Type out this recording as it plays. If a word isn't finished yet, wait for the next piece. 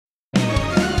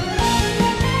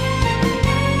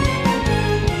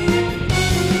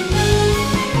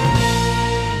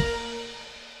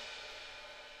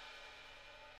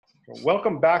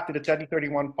Welcome back to the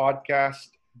 3031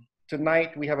 podcast.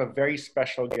 Tonight, we have a very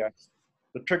special guest,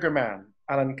 the Trigger Man,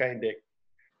 Alan Kaidik.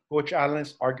 Coach Alan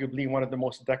is arguably one of the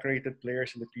most decorated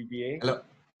players in the PBA. Hello.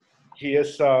 He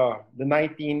is the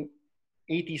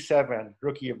 1987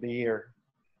 Rookie of the Year,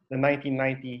 the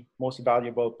 1990 Most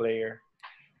Valuable Player,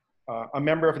 a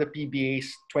member of the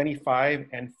PBA's 25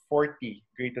 and 40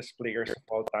 greatest players of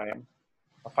all time,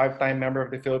 a five-time member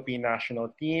of the Philippine national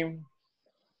team,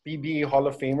 PBA Hall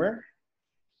of Famer,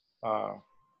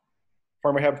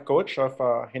 former head coach of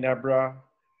Ginebra,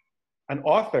 an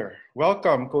author.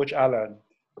 Welcome, Coach Alan.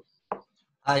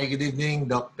 Hi, good evening,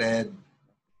 Doc Ted.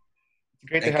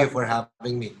 Great Thank to you for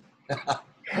having me.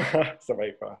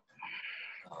 Sabay pa.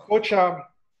 Coach, how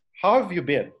have you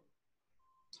been?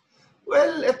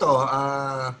 Well,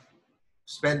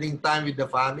 spending time with the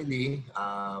family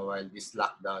while this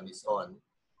lockdown is on.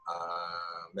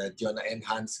 Medyo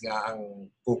na-enhance nga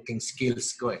ang cooking skills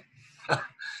ko eh.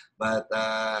 But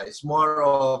it's more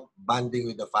of bonding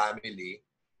with the family.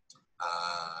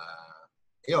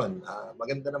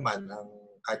 Maganda naman ang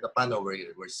kahit na paano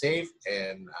we're safe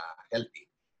and healthy.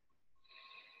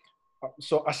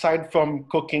 So aside from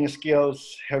cooking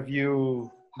skills, have you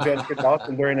ventured out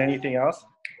to learn anything else?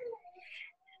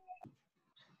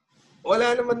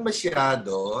 Wala naman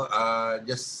masyado.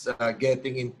 Just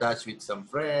getting in touch with some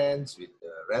friends, with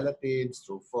relatives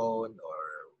through phone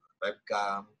or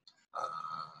webcam.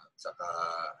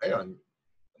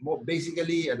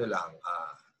 Basically,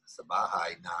 sa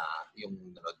bahay na yung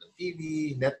nanood ng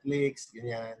TV, Netflix,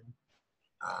 ganyan.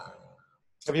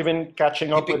 Have you been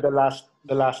catching up with the last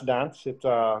dance? It's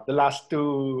the last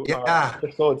two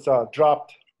episodes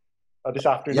dropped this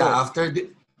afternoon. After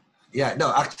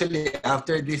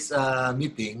this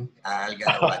meeting, I'll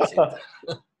gonna watch it.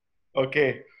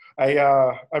 Okay.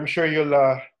 I'm sure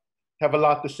you'll have a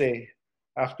lot to say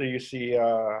after you see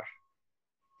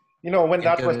when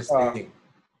that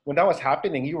was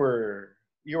happening, you were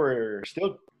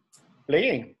still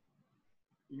playing.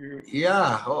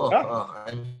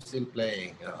 I'm still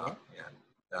playing.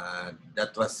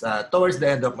 That was towards the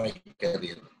end of my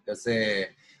career. Kasi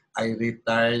I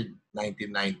retired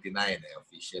 1999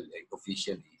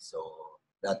 officially. So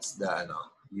that's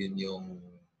yun yung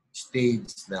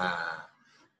stage na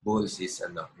Bulls is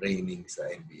reigning sa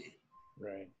NBA.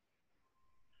 Right.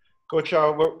 Coach,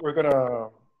 we're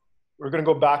gonna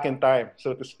go back in time,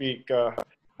 so to speak.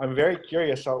 I'm very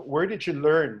curious. Where did you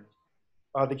learn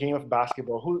the game of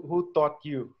basketball? Who taught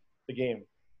you the game?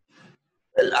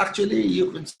 Well, actually,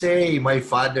 you could say my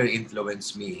father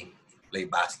influenced me to play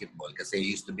basketball kasi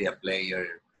he used to be a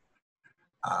player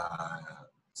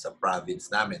sa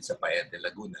province namin, sa Paete,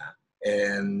 Laguna.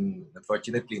 And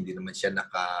unfortunately, hindi naman siya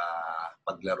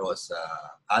nakapaglaro sa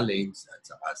college at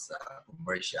saka sa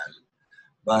commercial.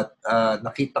 But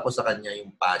nakita ko sa kanya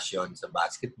yung passion sa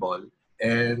basketball.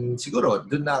 And siguro,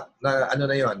 doon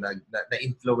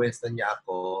na-influence na niya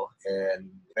ako.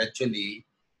 And eventually,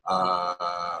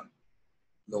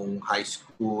 nung high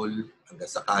school hanggang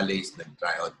sa college,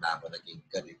 nag-try out na ako, naging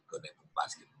career ko na yung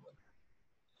basketball.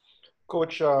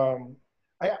 Coach,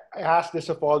 I asked this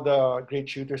of all the great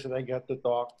shooters that I get to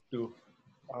talk to.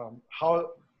 How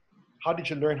did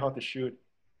you learn how to shoot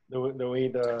the way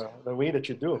that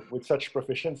you do with such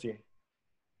proficiency?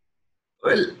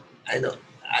 Well, I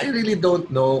really don't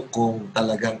know kung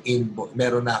talagang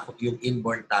meron na ako yung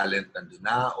inborn talent nandun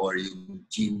na or yung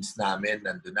genes namin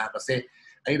nandun na. Kasi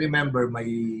I remember my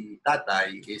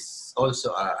tatay is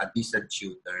also a decent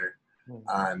shooter.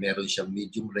 Meron siyang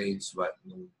medium range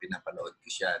nung pinapanood ko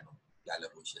siya, nung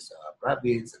lalaro siya sa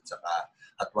province. At saka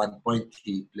at one point,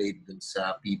 he played dun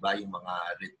sa PIBA, yung mga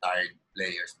retired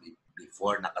players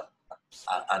before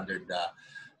under the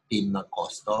team ng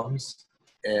Customs.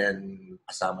 And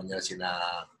kasama niya sina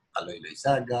Aloy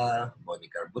Loizaga, Bonnie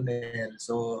Carbonell.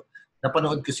 So,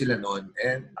 napanood ko sila noon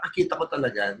and nakakita ko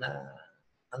talaga na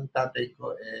ang tatay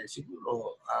ko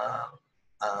siguro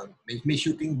may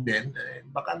shooting din.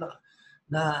 Baka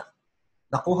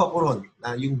nakuha ko ron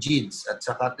na yung genes. At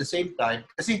saka at the same time,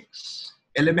 kasi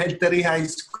elementary, high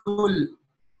school,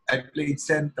 I played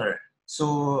center.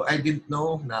 So, I didn't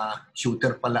know na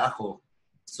shooter pala ako.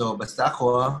 So, basta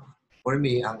ako, for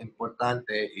me, ang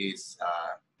importante is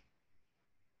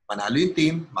manalo yung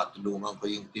team, matulungan ko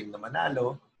yung team na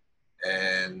manalo.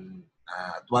 And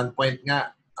at one point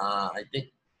nga, I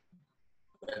think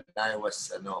when I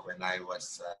was a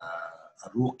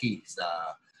rookie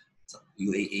sa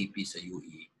UAAP sa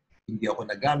UE, hindi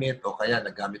ako nagamit o kaya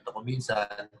nagamit ako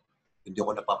minsan, hindi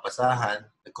ako napapasahan,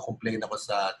 nagko-complain ako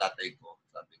sa tatay ko.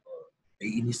 Sabi ko,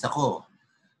 naiinis ako.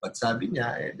 But sabi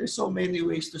niya, there's so many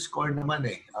ways to score naman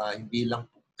eh. Hindi lang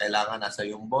kailangan nasa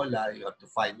yung bola, you have to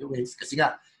find your ways. Kasi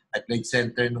nga, I played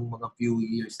center nung mga few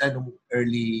years, nung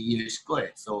early years ko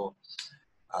eh. So,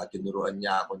 tinuruan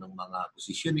niya ako ng mga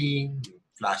positioning,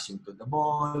 flashing to the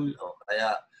ball, o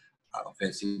kaya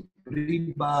offensive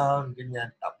rebound, ganyan.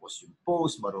 Tapos yung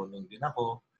post, marunong din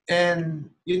ako.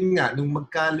 And yun nga, nung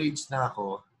mag-college na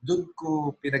ako, doon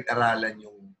ko pinag-aralan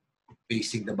yung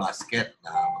facing the basket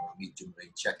na mga medium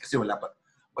range shot. Kasi wala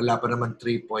pa naman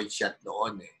 3-point shot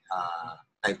noon eh.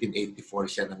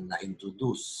 1984 siya nang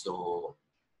na-introduce. So,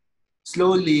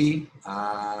 slowly,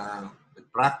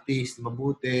 nag-practice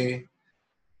mabuti,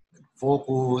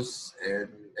 nag-focus,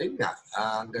 and ayun nga,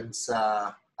 hanggang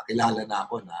sa nakilala na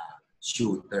ako na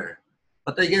shooter.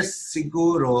 But I guess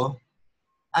siguro,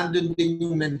 andun din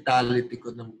yung mentality ko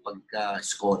ng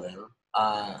pagka-scorer.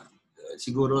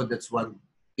 Siguro that's one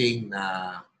thing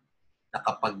na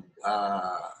nakapag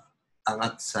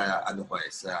angat sa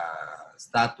sa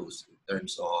status in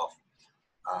terms of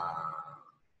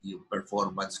yung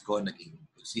performance ko naging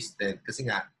consistent kasi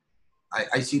nga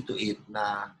I see to it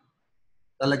na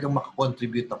talagang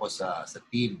makakontribute ako sa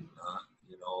team,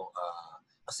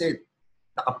 kasi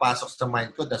nakapasok sa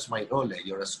mind ko, that's my role eh.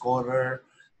 You're a scorer,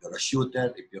 you're a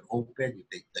shooter, if you're open you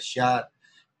take the shot,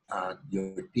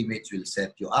 your teammates will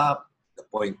set you up, the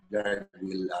point guard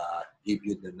will give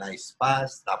you the nice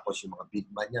pass, tapos yung mga big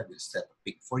man niya will set a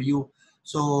pick for you.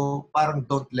 So, parang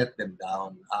don't let them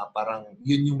down. Parang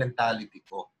yun yung mentality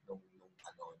ko nung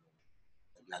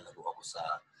naglalaro ako sa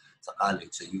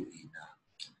college, sa UE na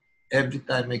every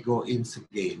time I go in sa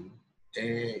game,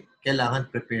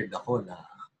 kailangan prepared ako na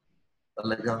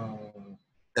talagang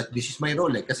that this is my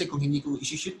role eh. Kasi kung hindi ko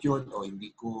isi-shoot yun o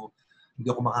hindi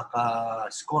ako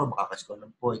makaka-score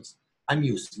ng points, I'm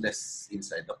useless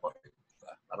inside the court.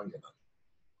 Parang gano'n.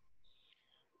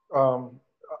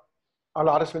 A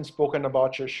lot has been spoken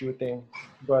about your shooting,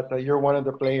 but you're one of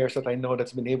the players that I know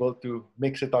that's been able to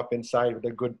mix it up inside with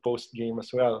a good post game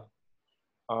as well.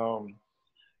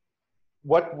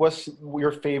 What was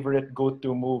your favorite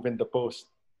go-to move in the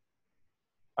post?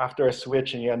 After a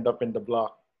switch and you end up in the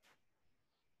block.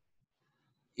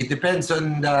 It depends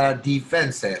on the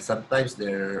defense. Sometimes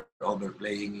they're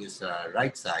overplaying you sa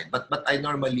right side. But I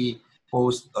normally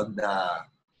post on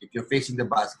if you're facing the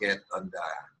basket, on the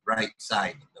right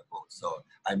side of the post. So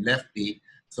I'm lefty,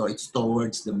 so it's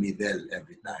towards the middle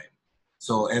every time.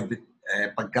 So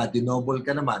pagka dinoble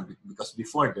ka naman, because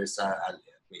before there's a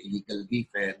illegal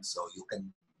defense, so you can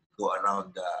go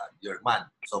around your man.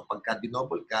 So pagka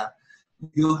dinoble ka,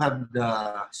 you have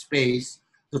the space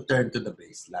to turn to the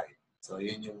baseline. So,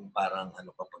 yun yung parang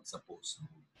kapag sa post.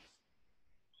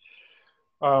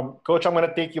 Coach, I'm going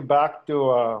to take you back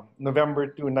to November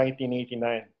 2,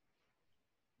 1989.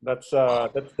 That's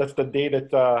the day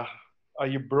that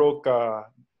you broke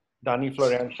Danny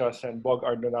Florencia's and Bog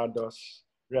Ardonado's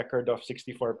record of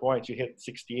 64 points. You hit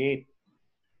 68.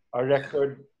 A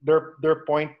record, their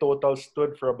point total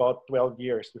stood for about 12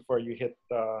 years before you hit.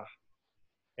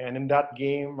 And in that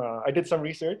game, I did some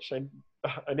research.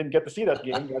 I didn't get to see that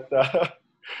game, but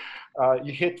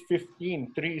you hit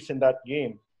 15 threes in that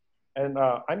game. And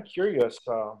I'm curious,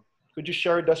 could you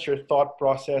share with us your thought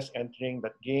process entering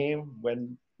that game?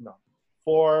 When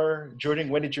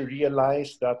did you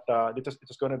realize that it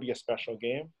was going to be a special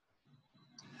game?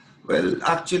 Well,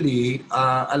 actually,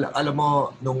 alam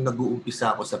mo, nung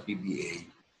nag-uumpisa ako sa PBA,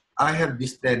 I have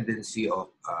this tendency of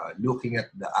looking at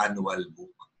the annual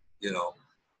book,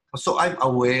 So I'm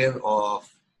aware of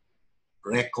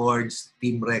records,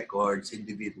 team records,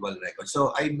 individual records.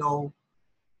 So I know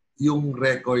yung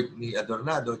record ni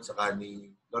Adornado at saka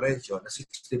ni Florencio na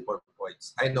 64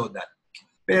 points. I know that.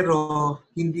 Pero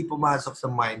hindi pumasok sa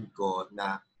mind ko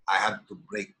na I have to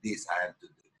break this, I have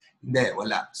to do it. Hindi,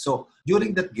 wala. So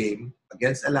during that game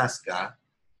against Alaska,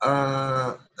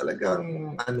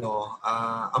 talagang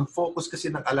ang focus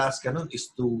kasi ng Alaska noon is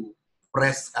to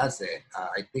press us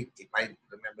I think if I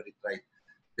remember it right,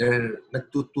 they're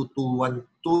nag-2-2-1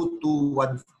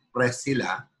 press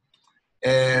sila.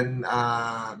 And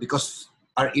because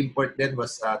our import then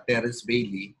was Terrence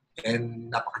Bailey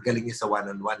and napakagaling niya sa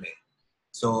one-on-one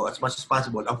So as much as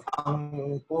possible,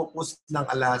 ang focus ng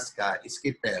Alaska is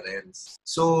kay Terrence.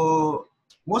 So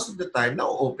most of the time,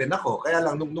 na-open ako. Kaya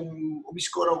lang, nung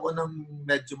umiscore ako ng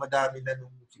medyo madami na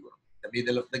siguro, the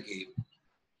middle of the game,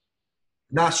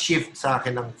 na-shift sa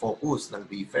akin ang focus ng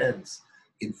defense.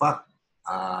 In fact,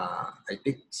 I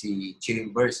think si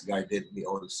Chambers guarded me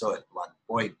also at one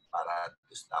point para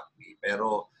to stop me.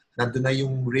 Pero nandun na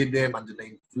yung rhythm, nandun na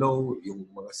yung flow, yung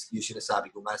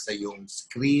sinasabi ko nga sa yung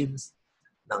screens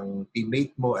ng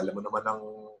teammate mo. Alam mo naman ang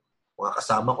mga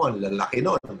kasama ko, ang lalaki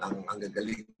nun, ang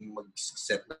gagaling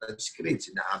mag-set ng screen,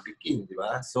 sina Abby King, di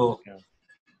ba? So,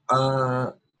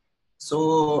 so,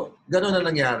 gano'n na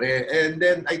nangyari. And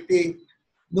then, I think,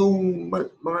 nung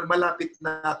mga malapit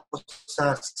na ako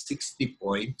sa 60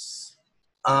 points,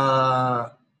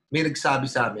 may nagsabi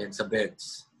sa amin sa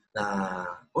beds na,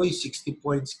 oy, 60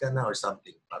 points ka na or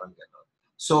something, parang gano'n.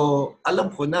 So,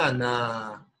 alam ko na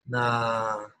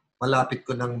malapit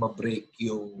ko nang ma-break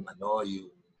yung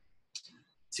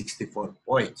 64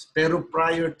 points. Pero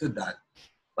prior to that,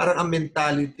 parang ang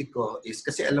mentality ko is,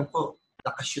 kasi alam ko,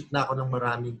 nakashoot na ako ng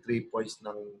maraming 3 points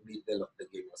ng middle of the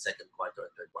game, ng second quarter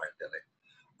or third quarter.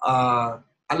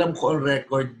 Alam ko ang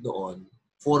record noon,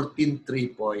 14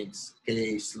 3 points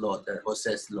kay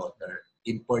Jose Slaughter,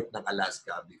 import ng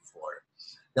Alaska before.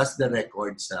 That's the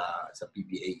record sa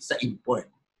PBA, sa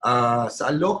import.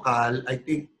 Sa local, I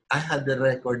think I had the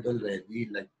record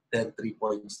already, like 10 3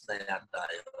 points na yata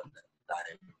yun at that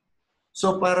time.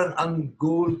 So parang ang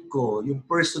goal ko, yung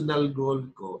personal goal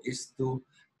ko is to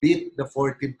beat the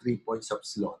 14 3 points of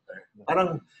Slaughter.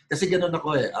 Parang, kasi gano'n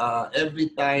ako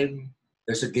every time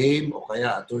there's a game o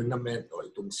kaya a tournament o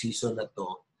itong season na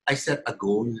to, I set a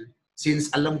goal.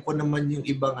 Since alam ko naman yung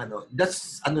ibang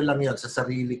that's lang yon, sa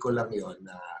sarili ko lang yon,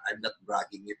 na I'm not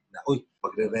bragging it na, uy,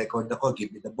 magre-record ako,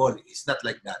 give me the ball. It's not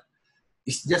like that.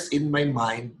 It's just in my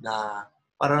mind na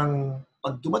parang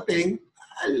pag dumating,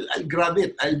 I'll grab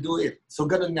it, I'll do it. So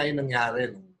ganun nga yung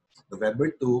nangyari. November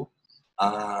 2,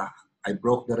 I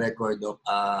broke the record of,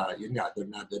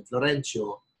 Adornado and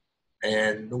Florencio.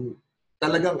 And nung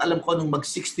talagang alam ko, nung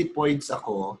mag-60 points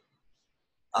ako,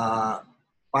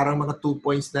 parang mga 2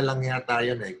 points na lang yata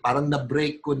yun eh. Parang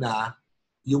na-break ko na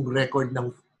yung record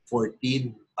ng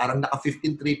 14. Parang naka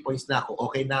 15 3 points na ako,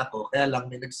 okay na ako. Kaya lang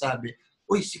may nagsabi,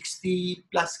 uy, 60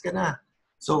 plus ka na.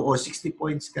 So, 60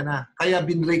 points ka na. Kaya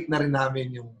binrake na rin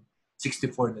namin yung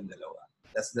 64 ng dalawa.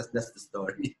 That's the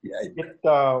story.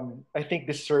 I think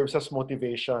this serves as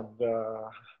motivation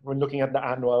when looking at the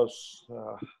annuals.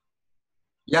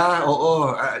 Yeah,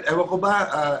 oo. Ewan ko ba,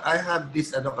 I have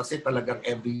this, kasi talagang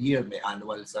every year may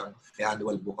annual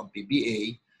book ang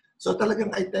PBA. So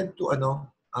talagang I tend to,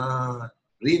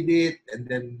 read it and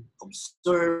then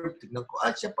observe. Tignan ko,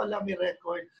 siya pala may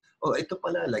record. Ito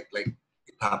pala, like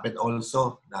it happened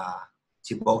also na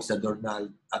si Box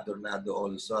Adornado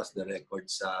also has the record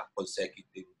sa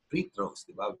consecutive free throws,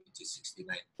 di ba? Which is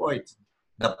 69 points.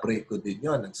 Na-break ko din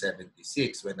yun ng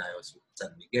 76 when I was with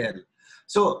San Miguel.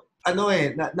 So,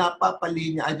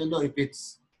 napapalinya, I don't know if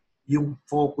it's yung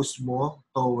focus mo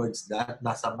towards that,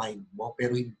 nasa mind mo,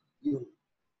 pero yung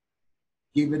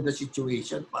given the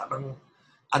situation, parang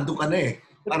ando ka na eh.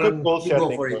 Parang good goal setting,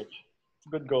 go for it.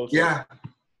 Good goal setting. Yeah.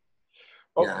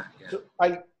 Yeah. So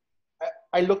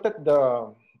I looked at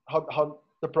how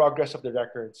the progress of the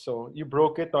record. So you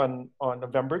broke it on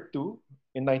November 2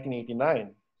 in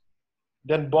 1989.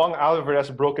 Then Bong Alvarez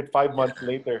broke it 5 months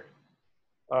later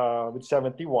with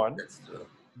 71. That's true.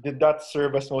 Did that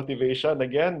serve as motivation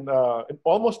again?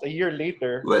 Almost a year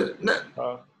later, well,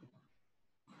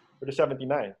 for the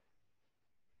 79.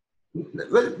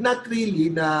 Well, not really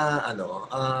na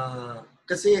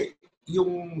kasi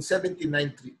yung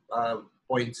 79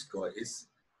 points ko is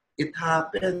it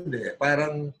happened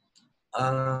parang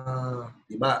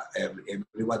di ba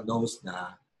everyone knows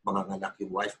na manganganak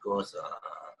yung wife ko sa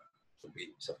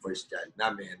first child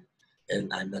namin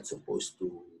and I'm not supposed to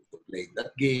play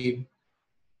that game.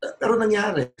 Pero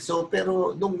nangyari. So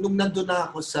pero nung nandun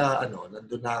na ako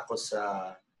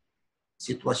sa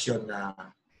sitwasyon na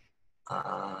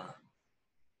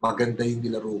maganda yung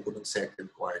nilaro ko ng second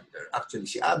quarter. Actually,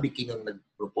 si Abby King ang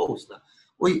nag-propose na,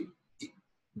 uy,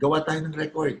 gawa tayo ng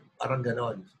record. Parang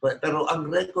ganon. Pero ang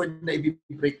record na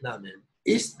i-break namin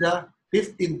is the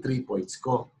 15 3 points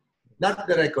ko. Not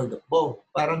the record of Bong.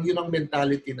 Parang yun ang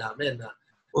mentality namin na,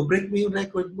 break mo yung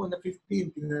record mo na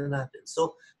 15. Tingnan natin.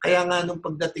 So, kaya nga nung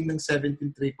pagdating ng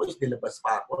 17 3 points, nilabas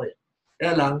pa ako eh.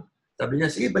 Kaya lang, sabi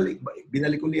niya, sige,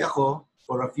 binalik uli ako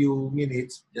for a few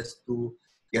minutes just to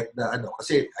get the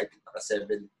kasi I think naka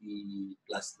 70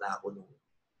 plus na ako nung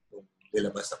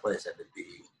nilabas ako 77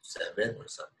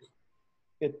 or something.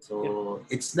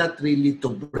 It's not really to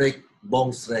break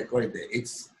Bong's record eh.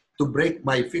 It's to break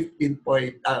my 15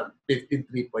 3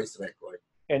 points record.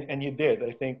 And you did.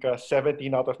 I think 17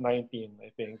 out of 19.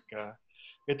 I think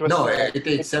it was. No, I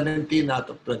think 17 out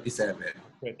of 27.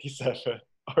 27.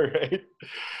 All right.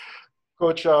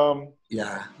 Coach,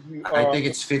 yeah, I think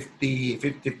it's 56%.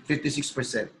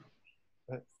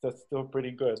 That's still pretty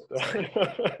good.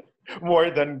 More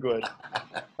than good.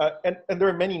 And there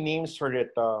are many names for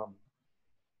it.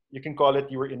 You can call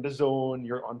it you were in the zone,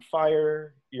 you're on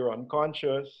fire, you're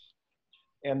unconscious.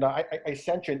 And I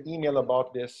sent you an email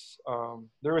about this.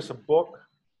 There is a book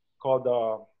called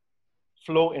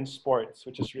Flow in Sports,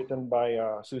 which is written by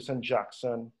Susan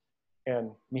Jackson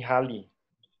and Mihaly.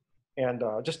 And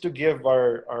just to give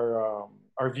our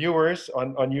viewers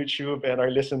on YouTube and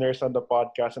our listeners on the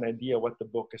podcast an idea what the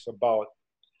book is about,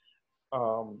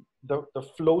 the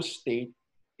flow state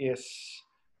is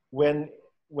when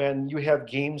you have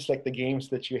games like the games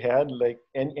that you had, like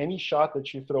any shot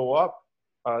that you throw up,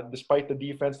 despite the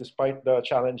defense, despite the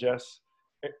challenges,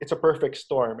 it's a perfect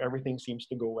storm. Everything seems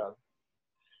to go well.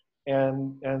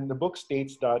 And the book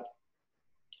states that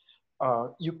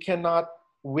you cannot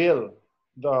will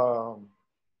the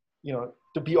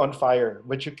to be on fire,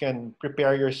 but you can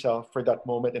prepare yourself for that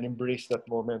moment and embrace that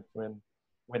moment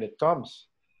when it comes.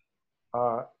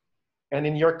 And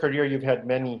in your career, you've had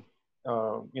many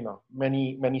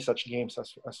many such games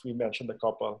as we mentioned a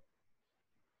couple.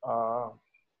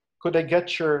 Could I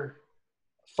get your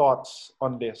thoughts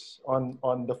on this,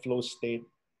 on the flow state?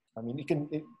 I mean,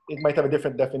 it might have a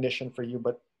different definition for you,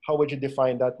 but how would you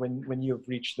define that when you've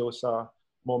reached those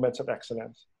moments of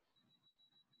excellence?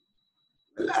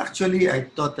 Well, actually, I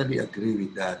totally agree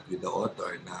with that, with the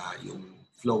author, na yung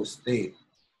flow state.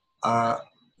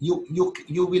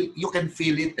 You can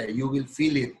feel it You will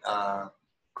feel it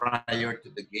prior to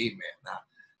the game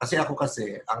kasi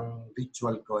ang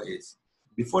ritual ko is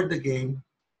before the game,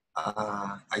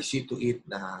 I see to it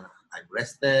na I'm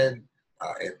rested,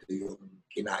 ito yung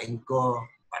kinain ko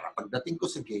para pagdating ko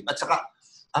sa game. At saka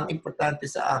ang importante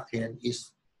sa akin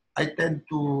is I tend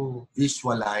to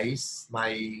visualize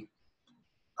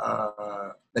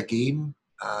the game,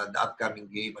 the upcoming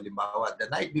game. Halimbawa, the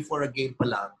night before a game pa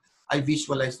lang, I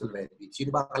visualized already.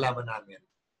 Sino ba ang kalaban namin?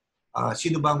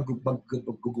 Sino ba ang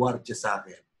gugwardya sa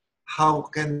akin? How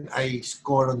can I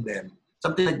score on them?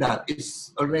 Something like that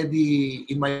is already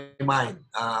in my mind.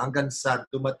 Hanggang sa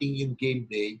dumating yung game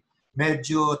day,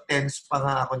 medyo tense pa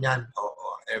nga ako niyan.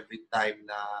 Oo, every time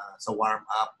na sa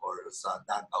warm-up or sa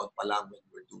dugout pa lang when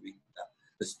we're doing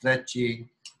the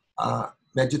stretching,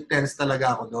 medyo tense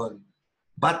talaga ako doon.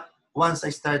 But once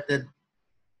I started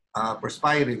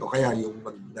perspiring, o kaya yung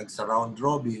nag-surround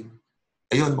robin,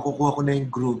 ayun, makukuha ko na yung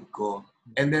groove ko.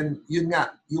 And then, yun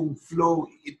nga, yung flow,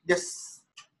 it just,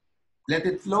 let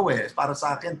it flow Para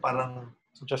sa akin, parang,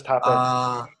 it just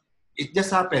happened. It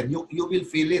just happened. You will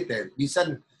feel it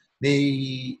Minsan,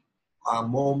 may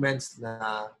moments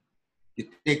na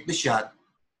you take the shot,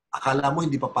 akala mo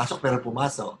hindi papasok pero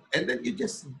pumasok. And then you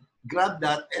just grab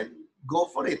that and go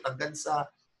for it. Hanggang sa,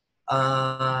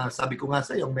 sabi ko nga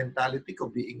sa yung mentality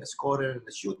ko, being a scorer and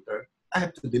a shooter, I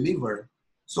have to deliver.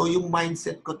 So yung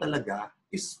mindset ko talaga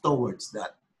is towards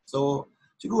that. So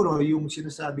siguro yung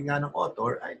sinasabi nga ng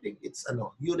author, I think it's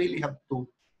you really have to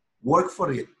work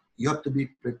for it. You have to be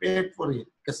prepared for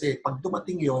it. Kasi pag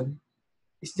dumating yon,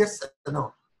 it's just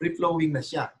free-flowing na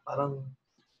siya. Parang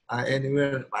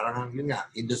anywhere, parang yun nga,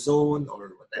 in the zone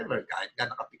or whatever. Kahit nga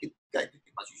nakapikit ka,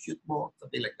 hindi masushoot mo,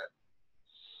 something like that.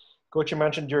 Coach, you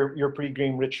mentioned your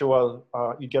pre-game ritual.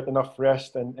 You get enough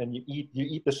rest and you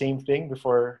eat the same thing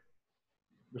before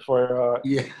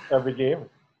every game.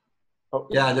 Oh.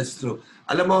 Yeah, that's true.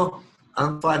 Alam mo,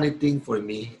 ang funny thing for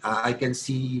me, I can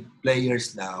see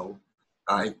players now,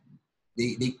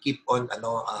 they keep on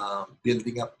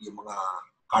building up yung mga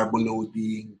carbo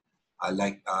loading,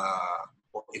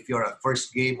 if you're a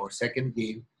first game or second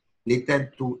game, they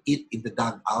tend to eat in the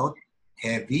dugout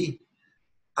heavy.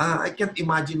 I can't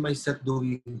imagine myself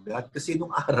doing that kasi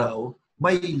nung araw,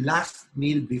 my last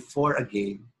meal before a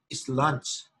game is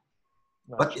lunch.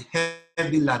 But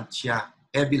heavy lunch siya.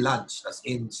 Heavy lunch, as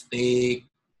in steak,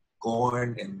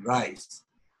 corn, and rice.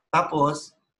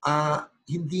 Tapos,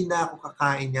 hindi na ako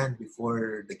kakain yan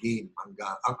before the game.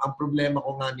 Ang problema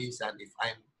ko nga minsan, if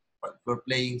we're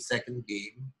playing second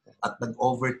game at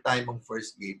nag-overtime ang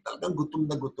first game, talagang gutom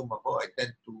na gutom ako. I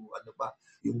tend to,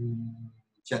 yung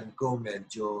tiyan ko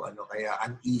medyo, kaya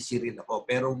uneasy rin ako.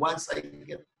 Pero once I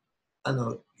get,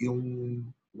 yung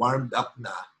warmed up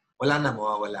na,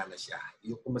 mawawala na siya.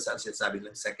 Yung kung saan siya sabi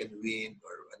ng second wind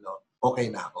or okay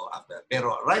na ako after.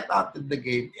 Pero right after the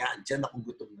game, dyan ako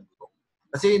gutom na gutom.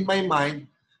 Kasi in my mind,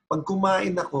 pag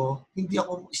kumain ako, hindi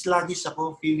ako, sluggish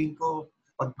ako, feeling ko,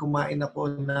 pag kumain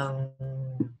ako ng,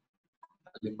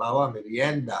 halimbawa,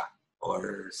 merienda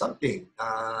or something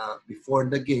before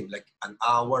the game, like an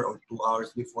hour or 2 hours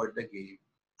before the game,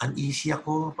 uneasy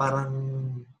ako, parang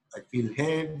I feel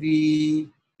heavy,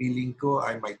 feeling ko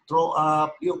I might throw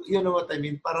up. You know what I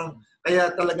mean? Parang, kaya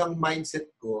talagang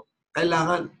mindset ko,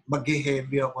 kailangan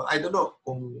mag-heavy ako. I don't know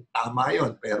kung tama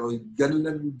yon, pero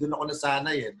doon ako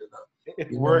nasanay. It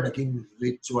worked. Naging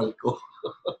ritual ko.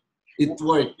 It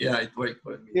worked. Yeah, it worked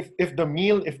for if the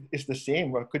meal is the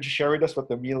same, well, could you share with us what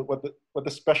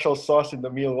the special sauce in the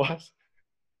meal was?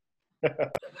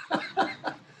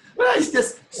 Well, it's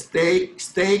just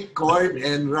steak, corn,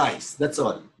 and rice. That's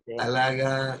all. Yeah.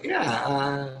 Talaga,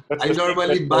 yeah. That's I the steak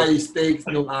normally like buy this. steaks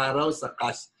nung araw sa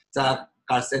cash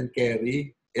and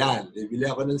carry. Yan, bibili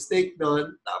ako ng steak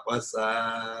doon, tapos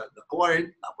the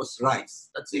corn, tapos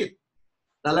rice. That's it.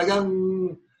 Talagang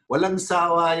walang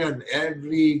sawa yun.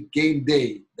 Every game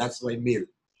day, that's my meal.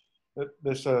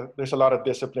 There's a lot of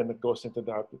discipline that goes into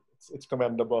that. It's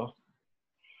commendable.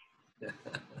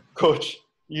 Coach,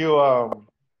 you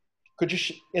could you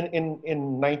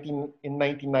in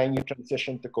 99 you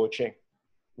transitioned to coaching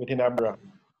with Ginebra.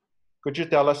 Could you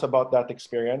tell us about that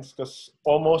experience? Because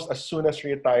almost as soon as you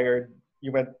retired,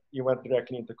 you went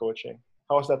directly into coaching.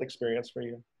 How was that experience for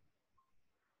you?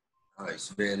 Oh, it's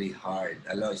very hard.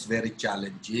 It's very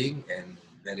challenging and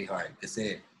very hard.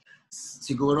 Kasi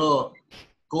siguro,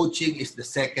 coaching is the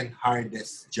second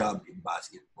hardest job in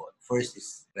basketball. First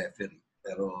is referee.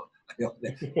 Pero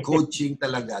coaching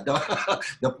talaga.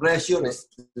 The pressure is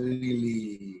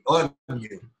really on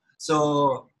you.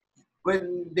 So,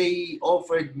 when they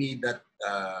offered me that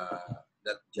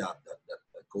job,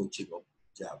 that coaching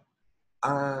job,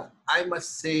 I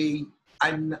must say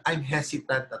I'm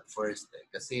hesitant at first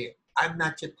kasi I'm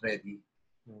not yet ready.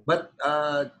 But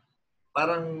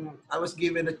parang I was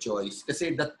given a choice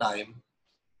kasi that time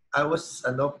I was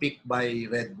picked by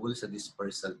Red Bull sa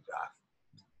dispersal draft.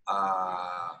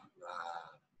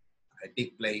 I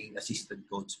think playing assistant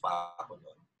coach pa ako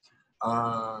noon.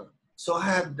 So I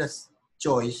had this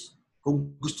choice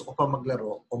kung gusto ko pa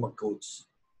maglaro o mag-coach.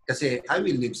 Kasi I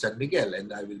will leave San Miguel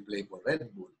and I will play for Red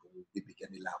Bull kung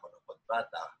bibigyan nila ako ng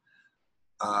kontrata.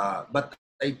 But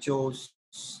I chose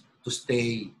to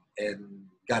stay and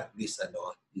got this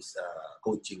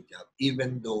coaching job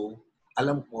even though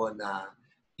alam ko na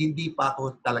hindi pa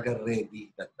ako talaga ready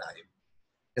that time.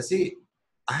 Kasi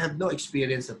I have no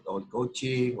experience at all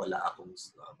coaching, wala akong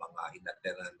mga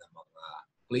inateran na mga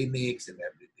clinics and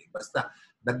everything. Basta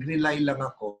nag-rely lang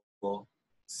ako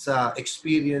sa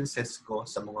experiences ko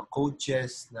sa mga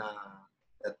coaches na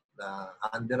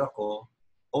under ako,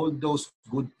 all those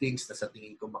good things na sa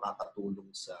tingin ko makakatulong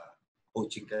sa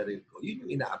coaching career ko, yun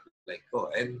yung ina-apply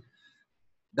ko. And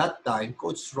that time,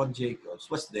 Coach Ron Jacobs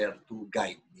was there to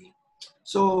guide me.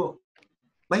 So,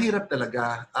 mahirap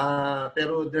talaga.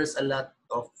 Pero there's a lot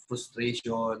of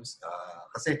frustrations.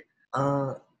 Kasi,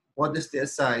 modesty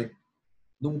aside,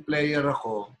 nung player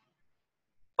ako,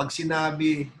 pag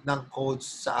sinabi ng coach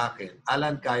sa akin,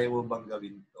 Alan, kaya mo bang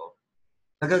gawin to?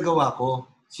 Nagagawa ko.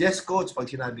 Yes, coach.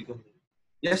 Pag sinabi ko,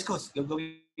 yes, coach,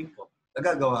 gagawin ko.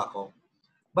 Nagagawa ko.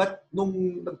 But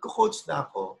nung nagko-coach na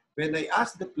ako, when I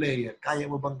ask the player, kaya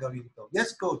mo bang gawin to?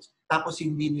 Yes, coach. Tapos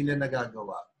hindi nila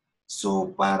nagagawa.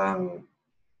 So parang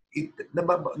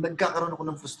nagkakaroon ako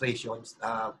ng frustrations.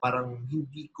 Parang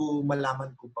hindi ko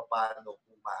malaman kung paano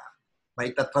kung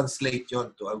maita-translate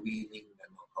yon to a winning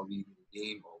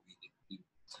game or winning team.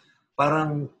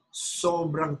 Parang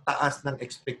sobrang taas ng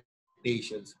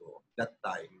expectations ko that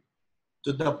time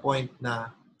to the point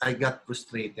na I got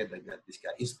frustrated. I got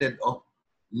discouraged. Instead of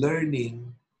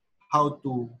learning how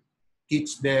to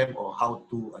teach them or how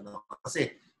to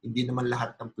kasi hindi naman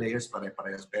lahat ng players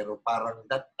pare-parehas pero parang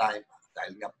that time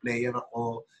dahil nga player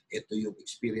ako, ito yung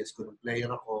experience ko ng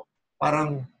player ako,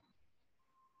 parang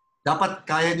dapat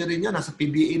kaya nyo rin yun, nasa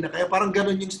PBA na kaya parang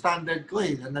ganun yung standard ko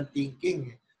ng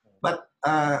thinking. But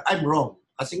I'm wrong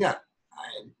kasi nga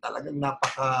talagang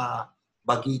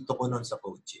napaka-bagito ko nun sa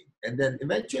coaching. And then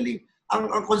eventually ang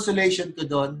consolation ko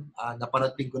doon,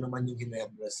 naparating ko naman yung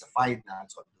Ginebra sa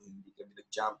finals, although hindi kami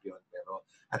nag-champion, pero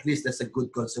at least that's a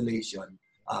good consolation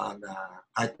na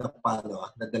kahit na paano,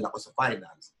 nadala ko sa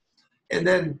finals. And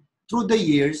then, through the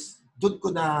years, doon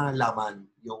ko na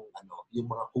laman yung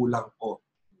mga kulang ko.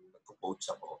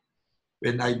 Nag-coach ako.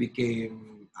 When I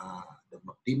became the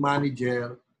team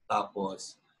manager,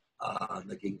 tapos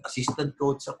naging assistant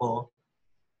coach ako,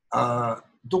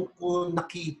 doon ko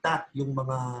nakita yung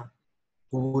mga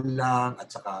kulang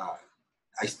at saka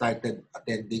I started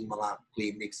attending mga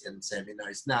clinics and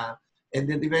seminars na and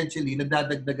then eventually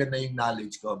nagdadagdagan na yung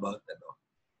knowledge ko about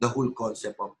the whole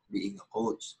concept of being a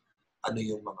coach. Ano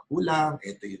yung mga kulang,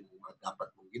 ito yung mga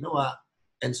dapat mong ginawa,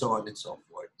 and so on and so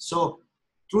forth. So,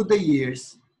 through the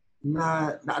years,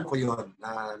 na-build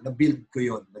ko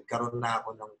yun. Nagkaroon na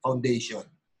ako ng foundation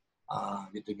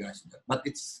with regards to that. But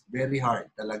it's very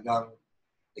hard. Talagang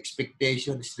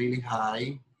expectation is really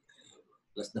high.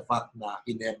 Plus the fact na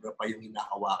Ginebra pa yung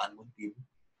hinahawakan mong team,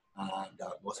 the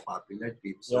most popular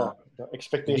team. So, the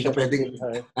expectation is really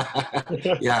high.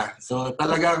 Yeah. So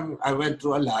talagang I went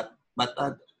through a lot.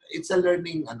 But it's a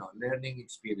learning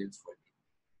experience for me.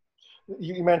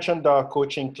 You mentioned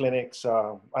coaching clinics.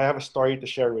 I have a story to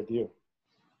share with you.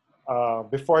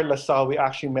 Before LaSalle, we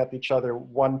actually met each other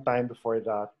one time before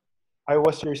that. I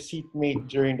was your seatmate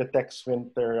during the Tex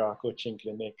Winter coaching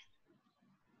clinic.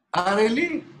 Ah,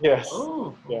 really? Yes.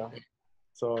 Oh, Yeah. okay.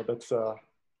 So that's Good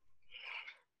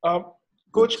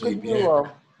Coach, could trivia. you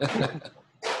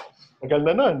tagal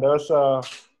na nun. That was I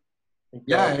think,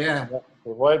 Yeah.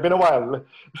 well, it's been a while.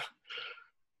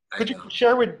 I Could you know.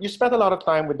 share you spent a lot of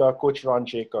time with Coach Ron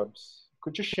Jacobs.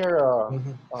 Could you share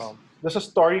does a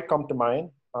story come to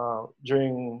mind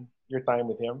during your time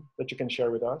with him that you can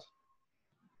share with us?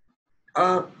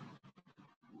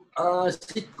 Uh,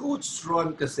 si Coach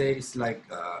Ron kasi is like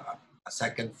a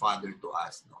second father to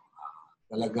us. No?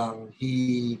 Talagang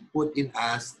he put in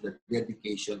us the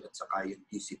dedication at saka yung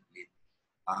discipline.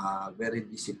 Very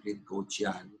disciplined coach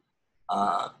yan.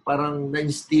 Parang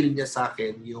na-instill niya sa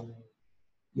akin yung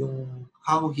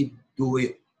how he do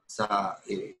it sa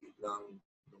yung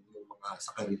mga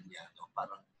sa career niya. No?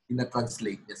 Parang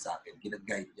ina-translate niya sa akin,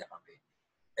 gina-guide niya kami.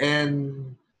 And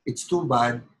it's too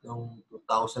bad, noong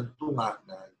 2002 nga,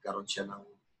 nagkaroon siya ng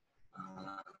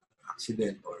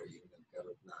accident or yung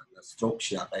nagkaroon na stroke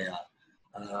siya. Kaya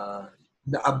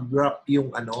na-abrupt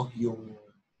yung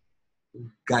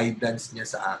guidance niya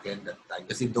sa akin that time.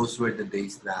 Kasi those were the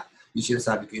days na yung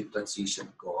sinasabi ko yung transition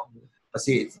ko.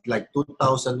 Kasi it's like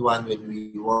 2001 when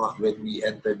we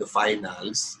entered the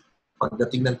finals.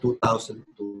 Pagdating ng 2002,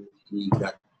 we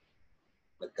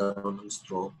nagkaroon ng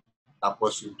stroke.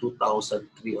 Tapos yung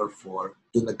 2003 or 4,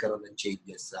 doon nagkaroon ng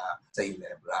changes sa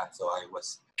Ginebra. So I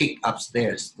was kicked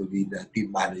upstairs to be the team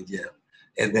manager.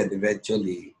 And then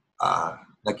eventually,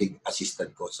 naging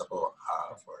assistant coach ako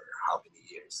for how many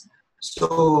years.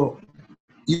 So,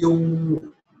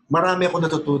 marami ako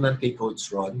natutunan kay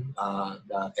Coach Ron,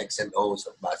 the X and O's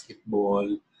of basketball,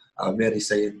 very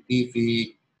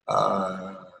scientific.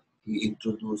 He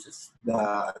introduces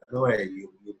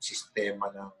yung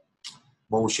sistema ng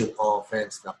motion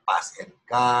offense na pass and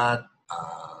cut,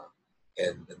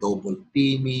 and the double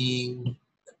teaming,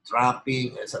 the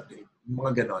trapping, and something,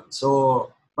 mga ganon. So,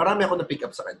 marami ako na-pick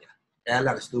up sa kanya. Kaya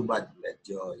lang, it's too bad.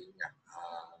 Medyo, yun nga,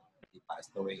 he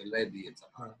passed away already. It's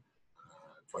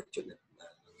unfortunate na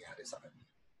nangyari sa kanya.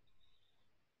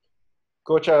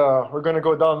 Coach, we're going to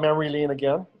go down memory lane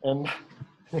again. And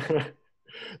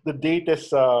the date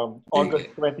is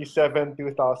August 27,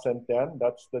 2010.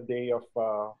 That's the day of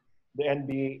the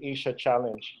NBA Asia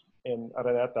Challenge in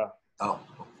Araneta. Oh,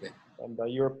 okay. And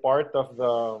you're part of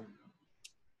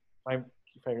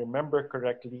if I remember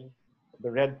correctly,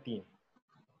 the red team.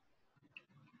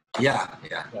 Yeah.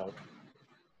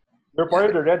 You're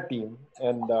part of the red team,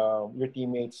 and your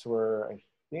teammates were, I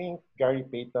think, Gary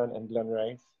Payton and Glenn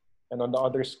Rice. And on the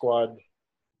other squad,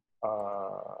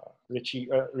 Richie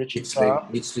Mitch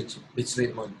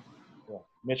Richmond. Yeah,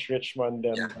 Mitch Richmond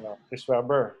and Chris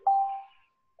Webber.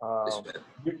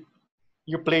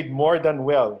 You played more than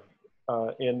well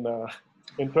in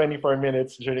 24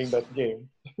 minutes during that game.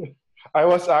 I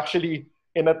was actually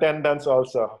in attendance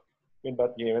also in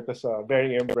that game. It was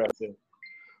very impressive.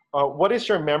 What is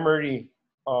your memory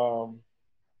of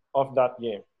that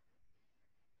game?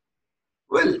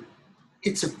 Well,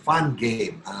 it's a fun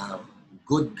game.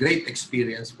 Great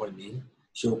experience for me,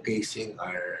 showcasing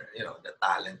the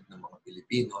talent ng mga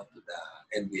Pilipino to the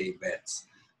NBA vets.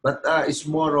 But it's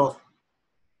more of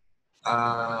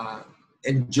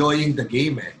enjoying the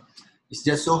game. It's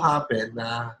just so happened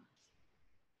na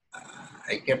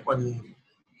I kept on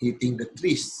hitting the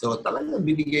trees. So talagang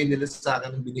binigay nila sa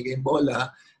akin ng binigay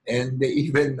bola, and they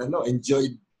even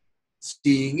enjoyed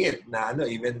seeing it. Na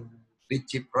even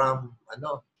Richie Pram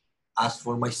asked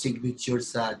for my signature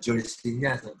sa jersey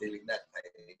niya, something like that.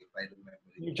 If I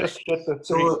remember. You just hit the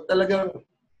three. So talagang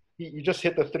you just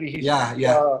hit the three. He's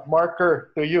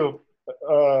marker to you.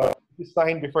 He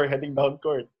signed before heading down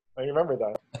court. I remember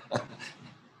that.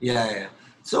 Yeah.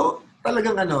 So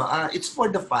talagang it's for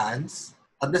the fans.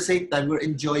 At the same time, we're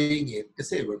enjoying it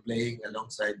kasi we're playing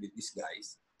alongside with these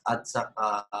guys. At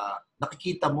saka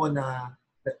nakikita mo na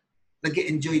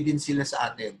nag-enjoy din sila sa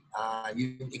atin.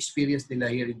 Yung experience nila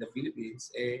here in the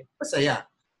Philippines, masaya.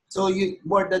 So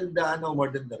more than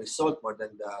the result, more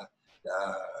than the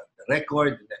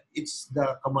record, it's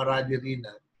the camaraderie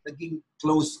na naging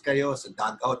close kayo sa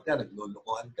dugout ka,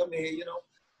 naglulukuhan kami,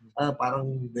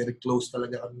 parang very close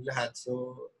talaga kami lahat.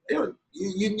 So,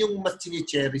 yun yung mas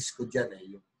cherish ko dyan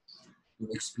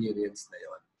yung experience na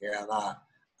yun. Kaya nga,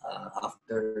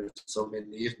 after so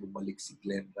many years, bumalik si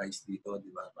Glenn Rice dito,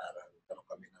 di ba? Parang karoon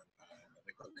kami ng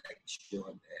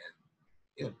reconnection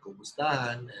and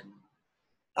kumustahan. And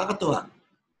Nakakatuwa.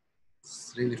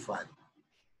 It's really fun.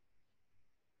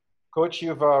 Coach,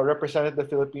 you've represented the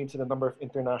Philippines in a number of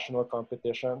international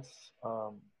competitions.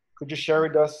 Could you share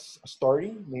with us a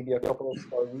story, maybe a couple of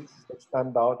stories that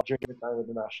stand out during your time with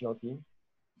the national team?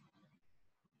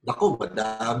 Naku,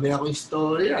 madami akong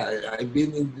istorya. I've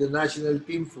been in the national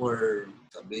team for,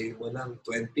 sabihin mo ng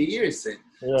 20 years.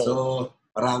 Yeah. So,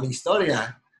 maraming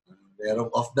istorya. Merong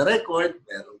off the record,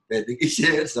 merong pwedeng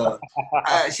i-share. So,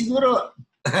 siguro,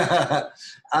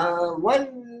 one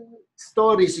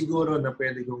story siguro na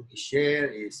pwede kong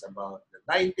i-share is about the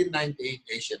 1998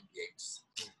 Asian Games.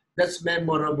 That's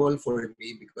memorable for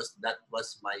me because that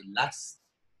was my last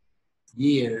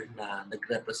year na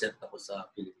nag-represent ako sa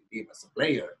Philippine team as a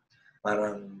player.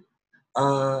 Parang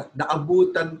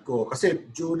naabutan ko,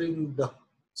 kasi during the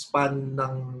span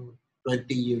ng 20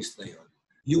 years na yon,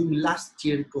 yung last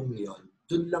year kong yon,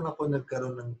 dun lang ako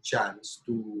nagkaroon ng chance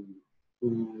to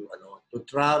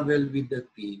travel with the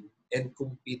team and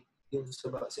compete yung sa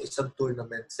isang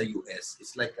tournament sa US.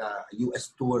 It's like a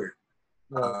US tour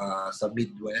sa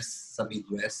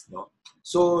Midwest, no?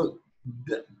 So,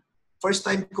 first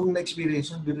time kong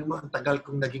na-experience yun, din mo, ang tagal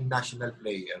kong naging national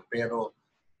player, pero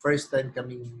first time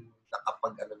kaming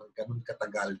nakapag ng ganun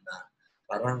katagal na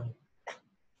parang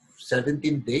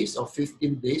 17 days or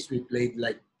 15 days, we played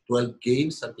like 12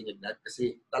 games, something like that.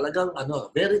 Kasi talagang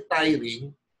very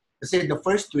tiring. Kasi the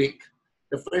first week,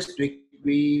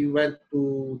 we went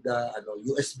to the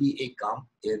USBA camp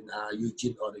in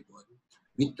Eugene, Oregon.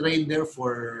 We trained there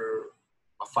for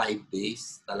 5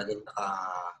 days. Talagang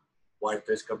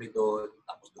quarters kami doon.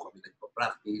 Tapos doon kami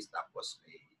nagpa-practice. Tapos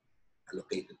may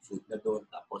allocated food na doon.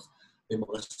 Tapos may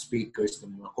mga speakers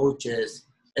ng mga coaches.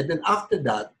 And then after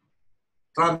that,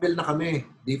 travel na kami.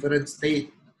 Different state.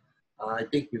 I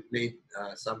think we played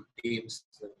some teams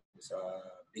sa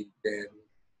Big Ten.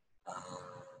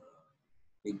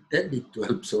 Big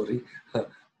 12, sorry.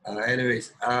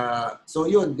 Anyways, so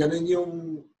yun, ganun yung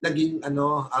naging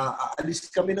alis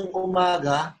kami ng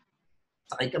umaga,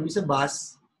 sakay kami sa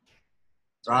bus,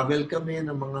 travel kami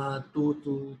ng mga 2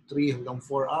 to 3 hanggang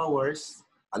 4 hours.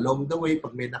 Along the way,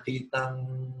 pag may nakitang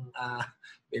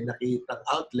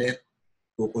outlet,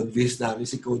 kukonvince namin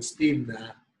si Coach Tim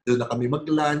na doon na kami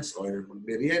mag-lunch or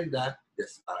mag-merienda.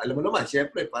 Yes, alam mo naman,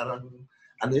 syempre, parang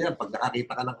pag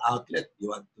nakakita ka ng outlet,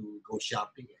 you want to go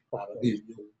shopping. Parang yun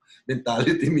yung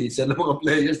mentality minsan ng mga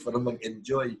players para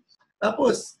mag-enjoy.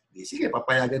 Tapos, sige,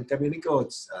 papayagan kami ni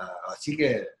Coach.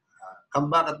 Sige, come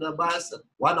back at the bus at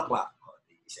 1 o'clock.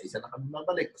 Isa-isa na kami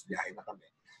mabalik, tapos biyahe na kami.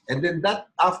 And then that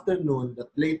afternoon,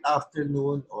 that late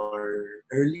afternoon or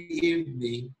early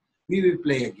evening, we will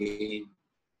play a game.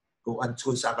 Kung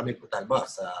saan kami punta ba,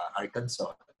 sa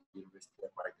Arkansas, University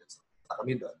of Arkansas. Punta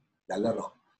kami doon,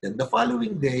 lalaro. Then the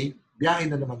following day, biyahe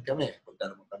na naman kami. Punta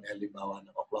naman kami halimbawa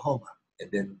ng Oklahoma. And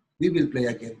then we will play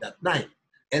again that night.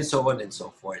 And so on and so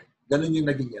forth. Ganun yung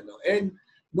naging And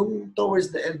nung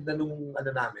towards the end na nung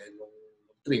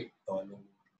trip, nung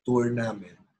tour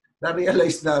namin,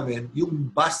 na-realize namin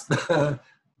yung bus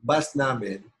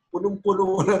namin,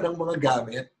 punong-puno na ng mga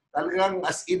gamit. Talagang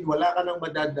as in, wala ka nang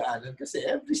madadaanan kasi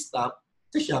every stop,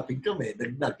 sa shopping kami,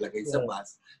 naglagay sa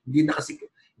bus. Hindi na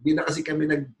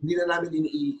namin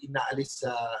inaalis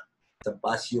sa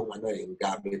bus yung yung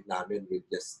gamit namin. We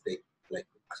just take like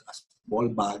a small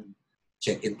bag,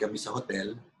 check-in kami sa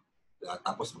hotel,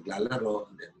 tapos maglalaro,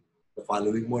 and then the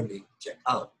following morning, check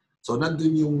out. So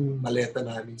nandun yung maleta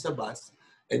namin sa bus,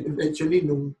 and eventually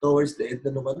nung towards the end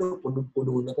na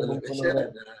punong-puno na talaga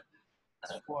siya.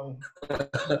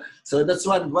 So that's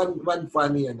one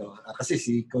funny kasi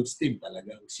si Coach Tim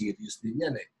talagang serious din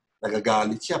yan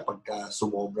Nagagalit siya pagka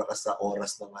sumobra ka sa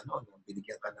oras ng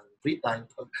binigyan ka ng free time.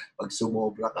 Pag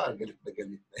sumobra ka, galit na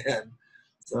yan.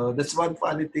 So that's one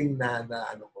funny thing na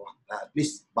at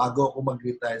least bago ako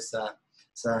mag-retire sa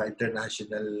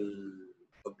international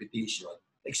competition,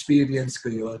 experience ko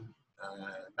yun.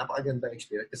 Napakagandang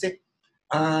experience. Kasi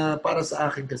para sa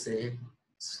akin kasi,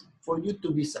 for you to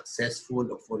be successful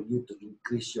or for you to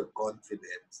increase your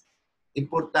confidence,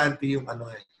 importante yung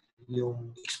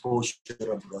yung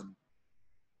exposure abroad.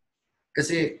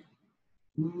 Kasi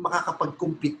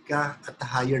makakapag-compete ka at a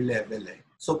higher level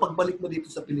So pagbalik mo dito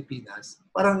sa Pilipinas,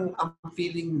 parang ang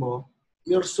feeling mo,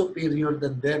 you're superior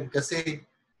than them kasi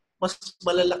mas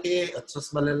malalaki at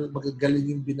mas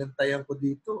magagaling yung binantayan ko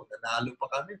dito. Nanalo pa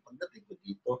kami. Pagdating ko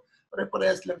dito,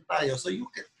 pare-parehas lang tayo. So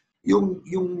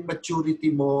yung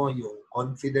maturity mo, yung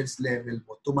confidence level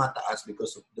mo, tumataas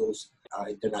because of those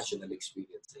international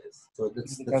experiences. So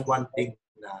that's one thing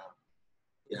na,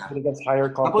 yeah. That's higher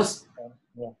confidence.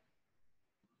 Tapos,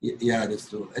 yeah, that's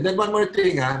true. And then one more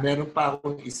thing, meron pa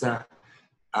akong isa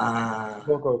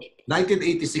Go, Coach.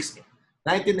 1986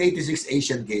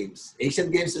 Asian Games.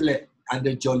 Asian Games ulit,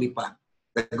 under Jolly pa.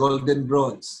 The Golden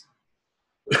Bronze.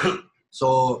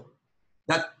 So,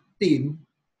 that team,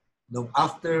 nung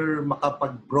after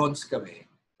makapag-bronze kami,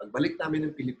 pagbalik namin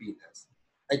ng Pilipinas,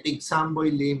 I think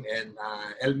Samboy Lim and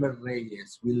Elmer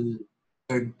Reyes will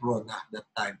turn pro na that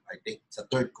time. I think sa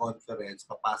third conference,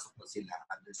 papasok na sila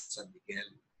under San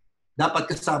Miguel.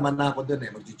 Dapat kasama na ako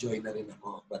doon mag-join na rin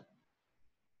ako. But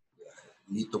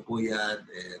Lito Puyad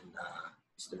and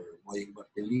Mr. Moying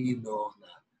Martelino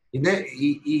na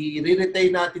hindi,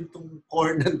 i-retain natin itong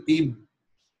core ng team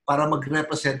para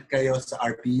mag-represent kayo sa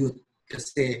RPU.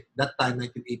 Kasi that time,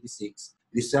 1986,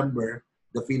 December,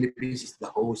 the Philippines is the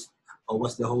host or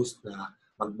was the host na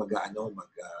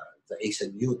sa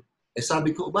Asian Youth.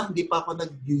 Sabi ko, hindi pa ako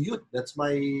nag-youth. That's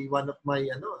one of my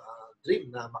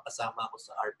dream na makasama ako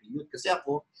sa RPU. Kasi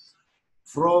ako,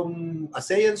 from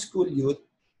ASEAN School Youth,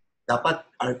 dapat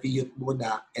RP Youth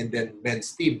muna and then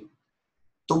men's team.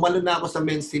 Tumalo na ako sa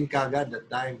men's team kagad that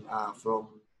time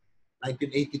from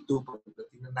 1982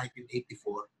 pagdating ng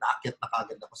 1984, naakyat na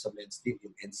kagad ako sa men's team,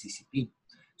 yung NCC team.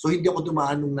 So hindi ako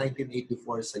dumaan noong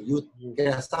 1984 sa youth.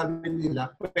 Kaya sabi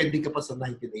nila, pwede ka pa sa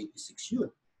 1986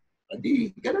 youth.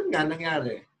 Hindi, ganun nga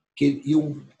nangyari.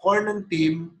 Yung core ng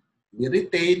team,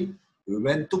 ni-retain, we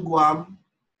went to Guam,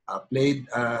 played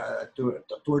a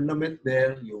tournament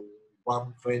there, yung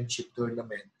Guam Friendship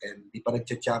Tournament, and di pa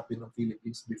nagcha-champion ng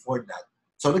Philippines before that.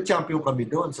 So nag-champion kami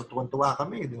doon. So tuwan-tuwa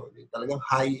kami. Talagang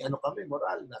high kami,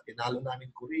 moral na tinalo namin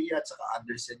Korea at saka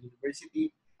Andersen University.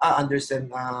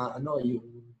 Andersen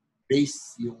yung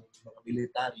base, yung mga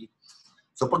military.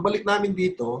 So pagbalik namin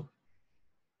dito,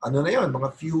 na yon, mga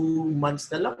few months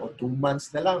na lang o 2 months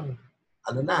na lang,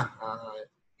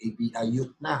 ABI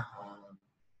youth na,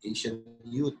 Asian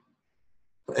youth.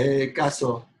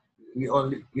 Kaso,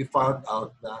 we found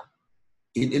out na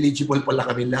ineligible pala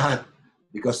kami lahat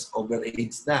because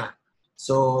overage na.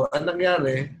 So, anong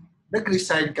nangyari?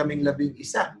 Nag-resign kaming 11.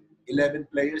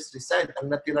 11 players resigned. Ang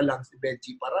natira lang si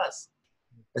Benji Paras.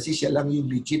 Kasi siya lang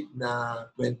yung legit na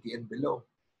 20 and below.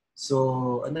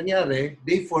 So, anong nangyari?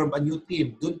 They form a new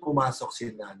team. Doon pumasok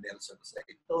sina Nelson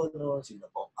Saitono,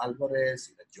 sina Bong Alvarez,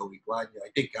 sina Joey Guanyo.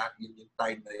 I think yun yung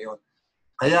time na yun.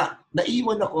 Kaya,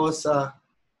 naiwan ako sa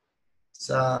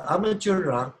amateur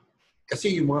rank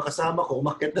kasi yung mga kasama ko,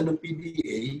 umakyat na ng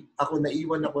PBA,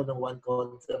 naiwan ako ng one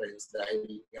conference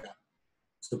dahil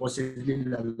supposedly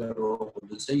lalaro ko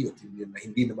doon sa youth,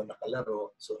 hindi naman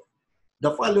nakalaro. So,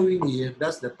 the following year,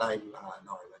 that's the time I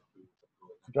went to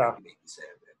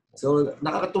 1987. So,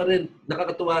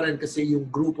 nakakatuwa rin kasi yung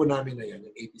grupo namin na yan,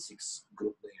 yung 86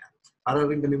 group na yan, para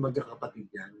rin kami magkakapatid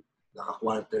yan.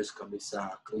 Naka-quarters kami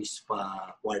sa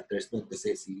Crispa quarters nun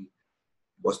kasi si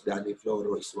Boss Danny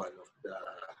Floro is one of the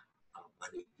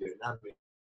manager namin.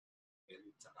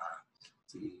 And saka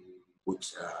si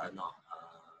Butch, yung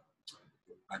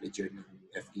manager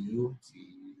ng FEU,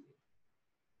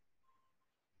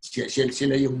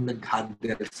 sila yung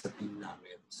nag-handle sa team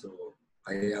namin. So,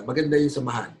 kaya maganda yung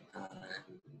samahan.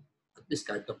 At least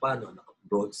kahit na paano,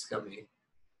 naka-bronze kami.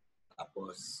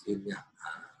 Tapos, yun nga,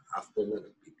 after na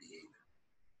nag-PBA na.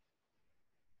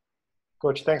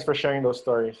 Coach, thanks for sharing those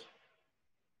stories.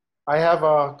 I have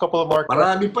a couple of more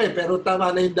Marami pa pero tama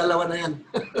na yung dalawa na yan.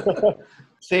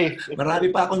 Safe.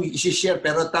 Marami pa akong i-share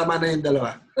pero tama na yung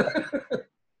dalawa.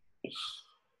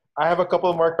 I have a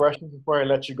couple more questions before I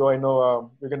let you go. I know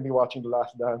you're going to be watching The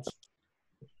Last Dance.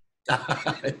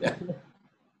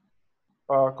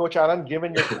 Coach Alan,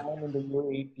 given your time in the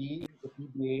UAP, the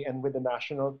PBA, and with the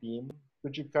national team,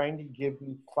 could you kindly give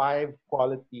me 5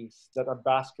 qualities that a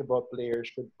basketball player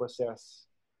should possess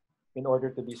in order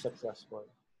to be successful?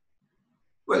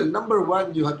 Well, number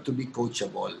 1, you have to be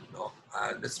coachable. No?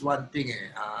 That's one thing.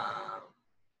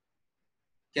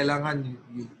 Kailangan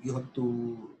you have to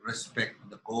respect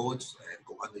the coach,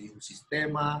 kung ano yung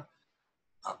sistema,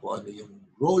 kung ano yung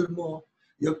role mo.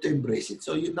 You have to embrace it.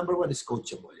 So, number 1 is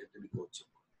coachable. You have to be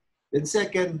coachable. Then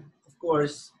second, of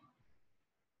course,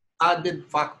 added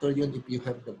factor yun if you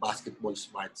have the basketball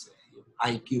smarts. Yung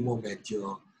IQ mo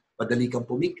medyo madali kang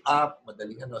pumick up,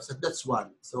 madaling So that's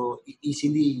one. So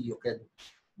easily you can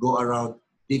go around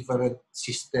different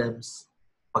systems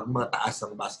pag mataas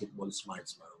ang basketball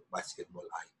smarts mo, basketball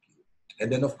IQ. And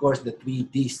then of course, the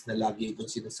 3 Ds na lagi itong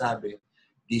sinasabi,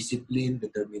 discipline,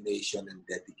 determination, and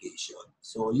dedication.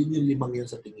 So yun yung 5 yun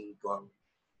sa tingin ko ang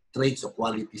traits o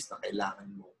qualities na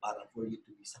kailangan mo para for you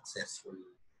to be successful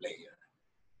player.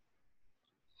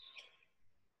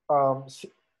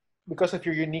 Because of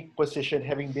your unique position,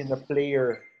 having been a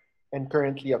player and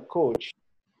currently a coach,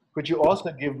 could you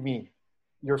also give me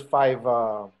your 5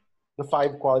 the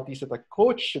 5 qualities that a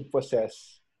coach should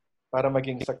possess para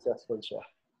maging successful siya?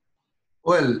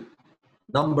 Well,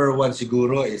 number one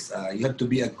siguro is you have to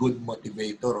be a good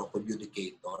motivator or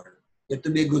communicator. You have to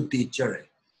be a good teacher.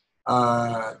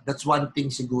 That's one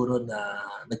thing siguro na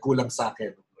nagkulang sa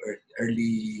akin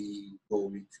early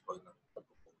going siguro.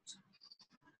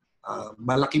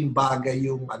 Malaking bagay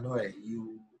yung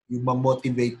yung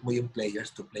ma-motivate mo yung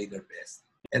players to play their best.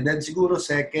 And then siguro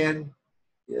second,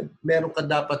 meron ka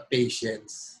dapat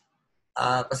patience.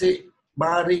 Kasi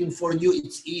maaaring for you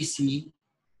it's easy,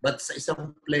 but sa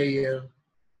isang player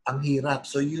ang hirap.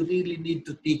 So you really need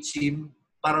to teach him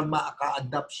para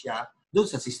maka-adapt siya doon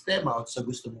sa sistema o sa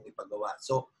gusto mong ipagawa.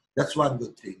 So that's one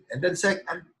good thing. And then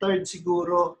third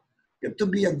siguro, you have to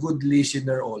be a good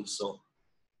listener also.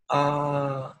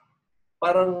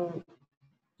 Parang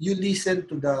you listen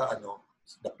to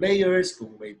the players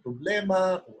kung may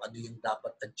problema, kung ano yung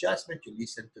dapat adjustment, you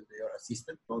listen to your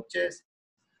assistant coaches.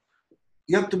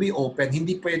 You have to be open.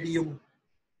 Hindi pwede yung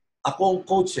ako ang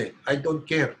coach I don't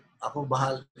care. Ako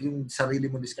bahal yung sarili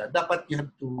mo discard. Dapat you have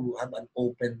to have an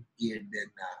open ear din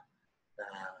na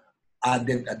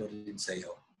added rin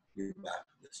sa'yo. Diba?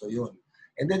 So yun.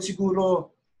 And then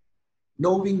siguro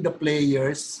knowing the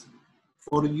players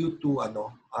for you to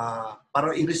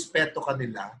para irespeto ka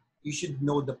nila, you should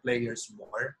know the players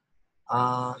more.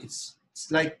 It's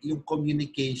like yung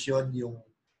communication, yung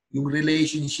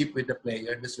relationship with the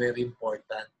player, that's very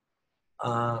important.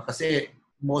 Kasi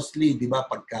mostly, di ba,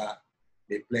 pagka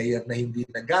may player na hindi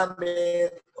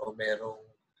nagamit o merong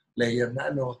player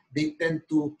na they tend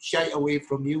to shy away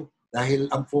from you dahil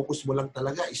ang focus mo lang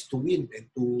talaga is to win and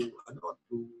to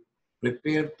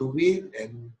prepare to win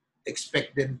and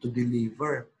expect them to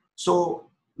deliver. So,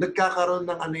 nagkakaroon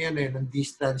ng ng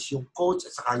distance yung coach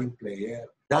at saka yung player.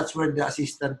 That's where the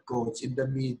assistant coach in the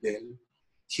middle,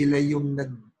 sila yung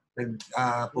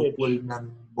pull ng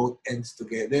both ends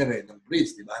together ng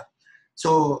bridge, di ba?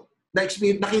 So,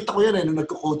 nakita ko yan nung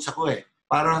nagko-coach ako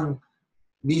Parang,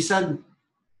 minsan,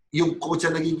 yung coach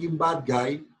ang nagiging bad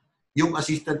guy, yung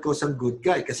assistant coach ang good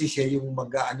guy kasi siya yung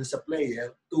mag-aano sa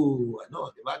player to,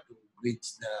 di ba, to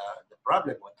bridge the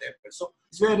problem, whatever. So,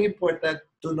 it's very important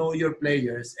to know your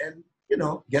players and,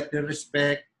 get their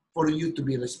respect for you to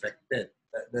be respected.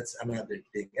 That's another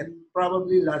thing. And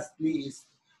probably lastly is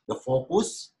the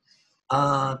focus.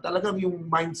 Talagang yung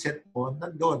mindset mo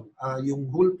nandun.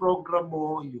 Yung whole program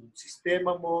mo, yung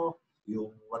sistema mo,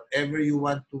 yung whatever you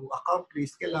want to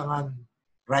accomplish, kailangan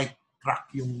right track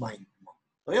yung mind mo.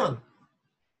 So, yun.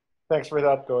 Thanks for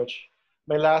that, Coach.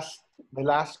 My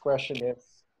last question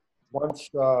is,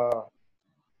 once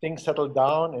things settle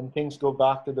down and things go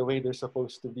back to the way they're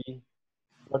supposed to be,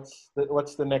 what's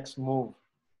the next move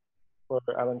for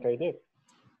Alan Caydic?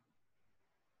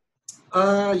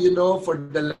 For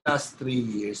the last 3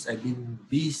 years, I've been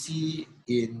busy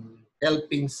in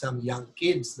helping some young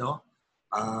kids,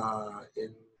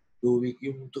 in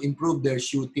doing to improve their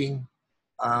shooting.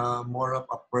 More of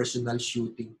a personal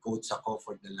shooting coach ako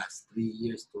for the last 3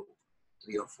 years to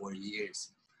 3 or 4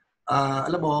 years.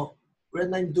 Alam mo,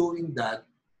 when I'm doing that,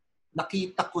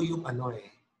 nakita ko yung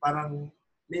parang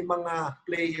may mga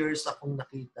players akong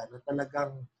nakita na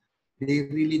talagang they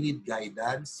really need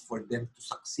guidance for them to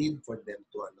succeed, for them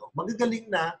to magagaling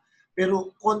na, pero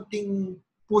konting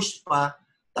push pa,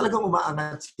 talagang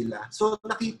umaangat sila. So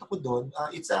nakita ko doon,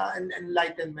 it's an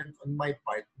enlightenment on my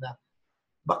part na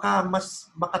baka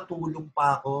mas makatulong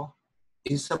pa ako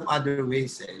in some other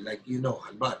ways. Like,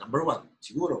 number one,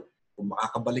 siguro, kung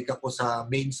makakabalik ako sa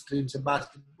mainstream sa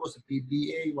basketball, sa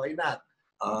PBA, why not?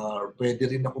 Pwede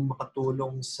rin ako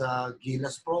makatulong sa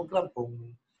Gilas program kung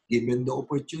given the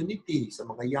opportunity sa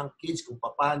mga young kids kung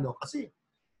paano. Kasi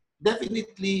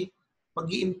definitely,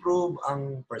 mag-i-improve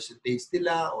ang percentage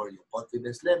nila or yung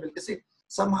confidence level. Kasi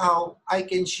somehow, I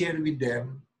can share with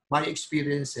them my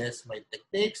experiences, my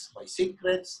techniques, my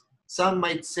secrets. Some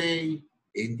might say,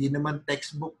 hindi naman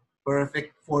textbook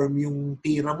perfect form yung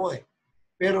tira mo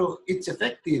Pero it's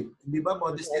effective. Di ba?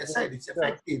 Modesty aside, it's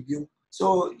effective.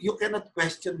 So, you cannot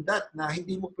question that na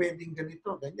hindi mo pwedeng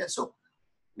ganito, ganyan. So,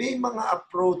 may mga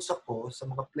approach ako sa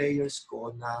mga players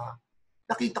ko na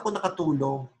nakita ko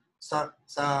nakatulong sa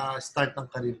start ng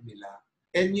career nila.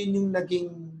 And yun yung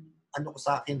naging ko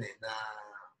sa akin na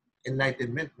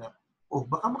enlightenment na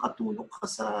baka makatulong ka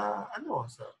sa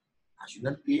sa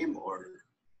national team or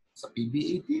sa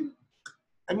PBA team.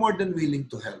 I'm more than willing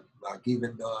to help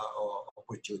given the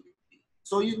opportunity.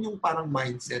 So yun yung parang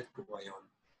mindset ko ngayon.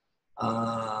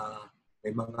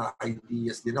 May mga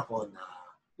ideas din ako na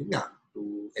yun nga,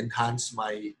 to enhance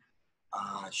my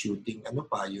shooting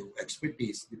yung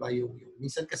expertise, di ba? Yung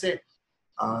minsan kasi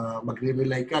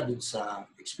magre-rely ka dun sa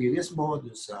experience mo,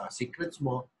 dun sa secrets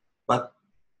mo. But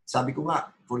sabi ko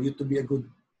nga, for you to be a good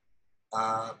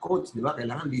coach, di ba,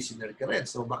 kailangan listener ka rin.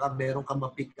 So baka meron ka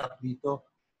ma-pick up dito,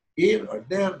 here or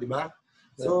there, di ba?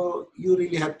 So you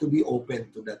really have to be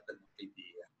open to that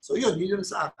idea. So yun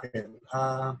sa akin.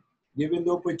 Given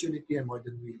the opportunity, I'm more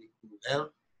than willing to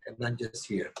help and not just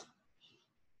here.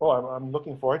 Oh, I'm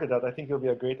looking forward to that. I think you'll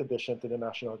be a great addition to the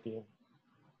national team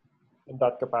in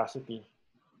that capacity.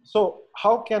 So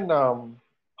how can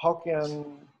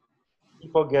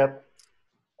people get,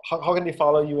 how can they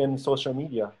follow you in social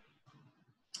media?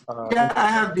 Yeah, I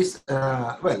have this,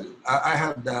 I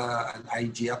have an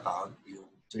IG account, yung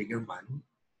Triggerman.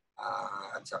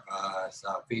 At saka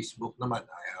sa Facebook naman,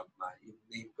 I have yung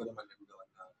name ko naman nandoon,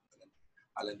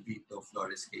 Alan Vito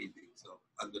Flores Caving. So,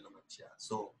 ando naman siya.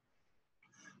 So,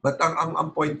 but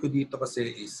ang point ko dito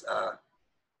kasi is,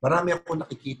 marami ako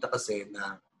nakikita kasi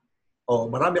na,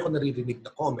 marami ako naririnig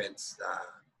na comments na,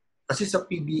 kasi sa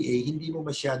PBA, hindi mo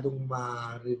masyadong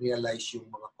ma-realize yung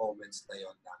mga comments na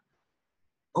yon na,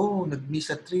 nag-miss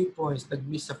sa 3 points,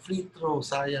 nag-miss sa free throw,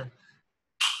 sayang.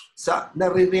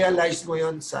 Nare-realize mo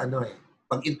yon sa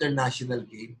pag international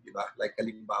game, di ba? Like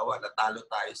halimbawa, natalo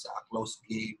tayo sa close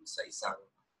game sa isang,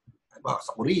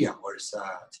 sa Korea or sa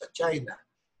China.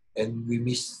 And we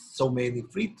miss so many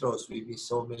free throws, we miss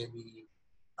so many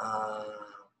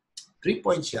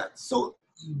 3-point shots. So,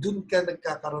 dun ka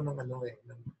nagkakaroon ng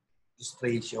ng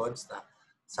frustrations na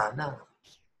sana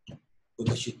kung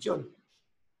na-shoot yun.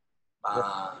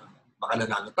 Baka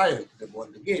nanalo tayo, they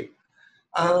won the game.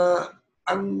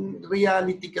 Ang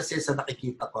reality kasi sa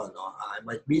nakikita ko, I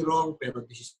might be wrong, pero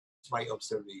this is my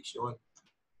observation.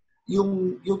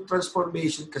 Yung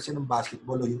transformation kasi ng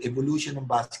basketball o yung evolution ng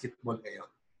basketball ngayon,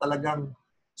 talagang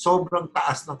sobrang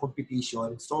taas ng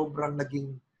competition, sobrang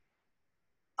naging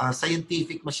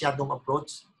scientific masyadong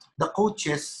approach. The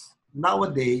coaches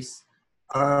nowadays,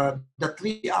 the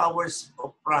 3 hours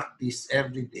of practice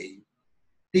every day,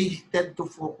 they tend to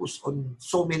focus on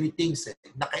so many things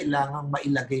na kailangang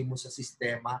mailagay mo sa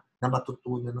sistema na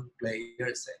matutunan ng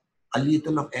players. A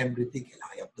little of everything.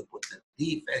 Kailangan you have to put the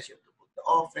defense, you have to put the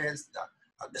offense,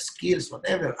 the skills,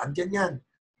 whatever. Andyan yan.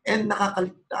 And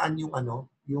nakakaligtaan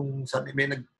yung sabi,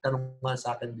 may nagtanong nga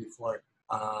sa akin before,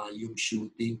 yung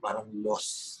shooting, parang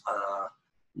lost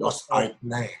art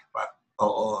na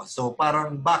Oo. So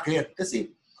parang bakit? Kasi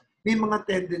may mga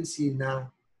tendency na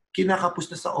kinakapos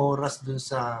na sa oras dun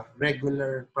sa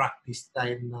regular practice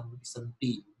time ng isang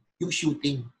team, yung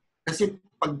shooting. Kasi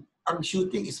pag ang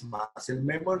shooting is muscle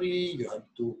memory, you have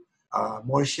to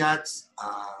more shots,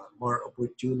 more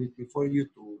opportunity for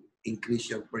you to increase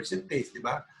your percentage, di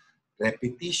ba?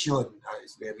 Repetition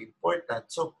is very important.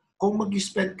 So, kung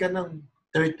mag-spend ka ng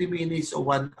 30 minutes or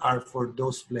 1 hour for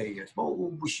those players,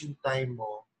 mauubos yung time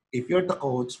mo. If you're the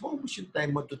coach, mauubos yung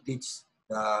time mo to teach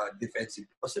the defensive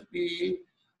philosophy,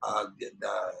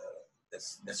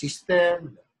 the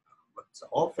system, sa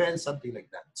offense, something like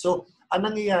that. So, ang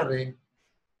nangyayari,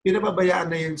 pinababayaan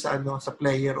na yun sa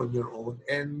player on your own.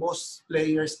 And most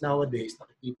players nowadays,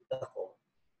 nakikita ko,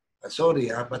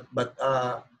 but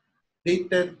they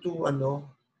tend to,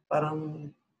 parang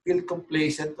feel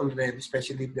complacent already,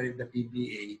 especially during the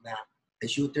PBA, na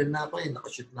shooter na ako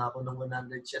nakashoot na ako ng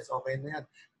 100 shots, okay na yan.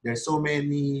 There's so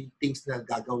many things na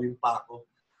gagawin pa ako.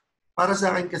 Para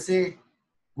sa akin kasi,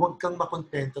 huwag kang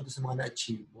makontento sa mga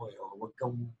na-achieve mo.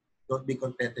 Don't be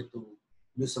contented to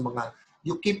do sa mga,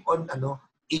 you keep on,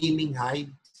 aiming high.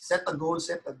 Set a goal,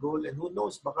 and who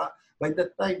knows, baka by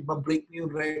that time, ma-break mo yung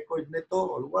record nito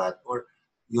or what, or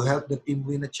you help the team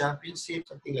win a championship,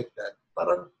 something like that.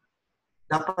 Parang,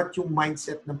 dapat yung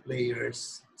mindset ng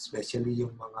players, especially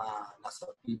yung mga nasa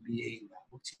PBA na,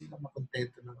 huwag sila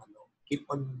makontento ng keep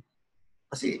on,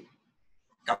 kasi,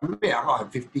 ako, I'm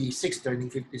 56, turning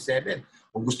 57.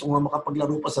 Kung gusto ko nga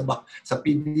makapaglaro pa sa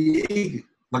PBA,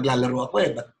 maglalaro ako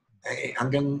But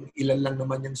hanggang ilan lang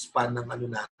naman yung span ng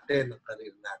natin, ng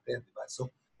career natin. Diba?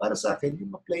 So, para sa akin,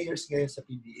 yung mga players ngayon sa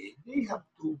PBA, they have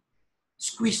to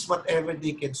squeeze whatever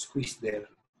they can squeeze there.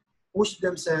 Push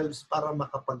themselves para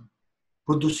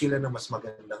makapag-produce sila ng mas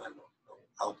magandang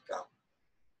outcome.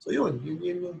 So, yun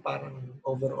yung parang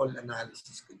overall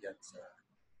analysis ko dyan sa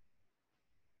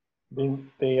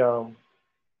They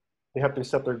have to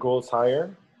set their goals higher,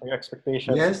 like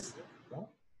expectations. Yes.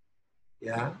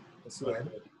 Yeah. That's right.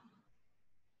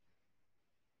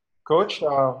 Coach,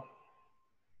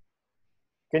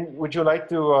 would you like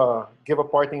to give a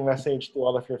parting message to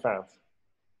all of your fans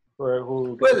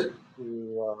who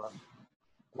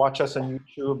watch us on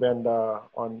YouTube and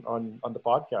on the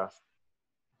podcast?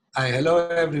 Hello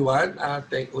everyone.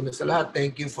 Una sa lahat,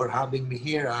 thank you for having me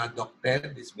here, Doc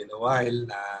Ted. It's been a while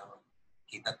na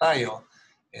kita tayo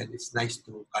and it's nice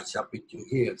to catch up with you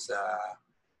here sa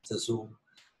Zoom.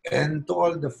 And to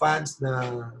all the fans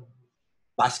na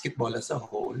basketball as a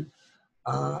whole,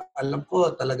 alam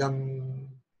ko talagang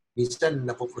minsan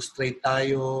napofrustrate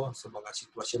tayo sa mga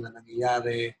sitwasyon na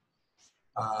nangyayari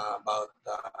about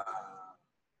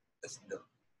the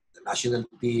national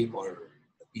team or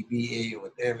the PBA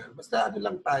or whatever. Basta ano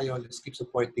lang tayo, let's keep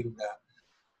supporting the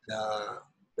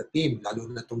the team, lalo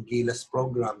na itong Gilas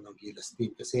program ng Gilas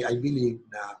team. Kasi I believe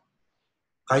na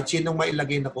kahit sinong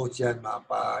mailagay na coach yan,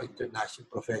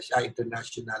 mapa-international professional,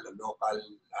 international or local,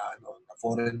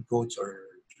 foreign coach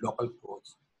or local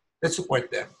coach, let's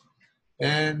support them.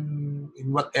 And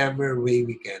in whatever way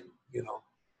we can, you know.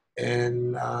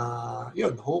 And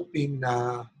yun, hoping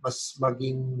na mas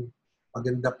maging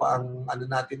maganda pa ang ano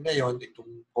natin ngayon,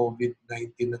 itong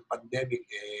COVID-19 at pandemic,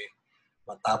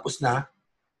 matapos na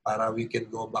para we can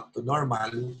go back to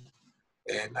normal.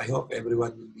 And I hope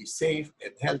everyone will be safe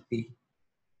and healthy.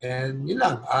 And yun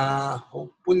lang,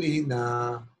 hopefully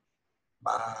na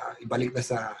ibalik na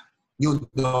sa new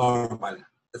normal.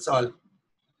 That's all.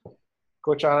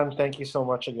 Coach Alan, thank you so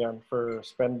much again for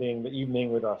spending the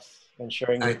evening with us and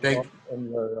sharing your thoughts and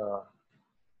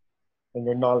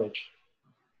your knowledge.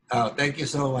 Thank you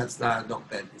so much, Doc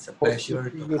Ted. It's a pleasure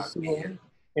to have you here.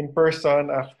 In person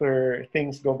after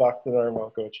things go back to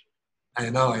normal, Coach. I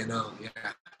know.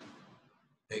 Yeah.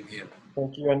 Thank you.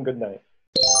 Thank you and good night.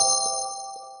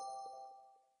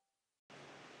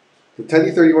 The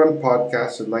Teddy 31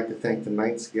 podcast would like to thank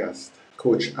tonight's guest,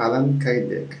 Coach Alan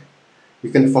Kaidik.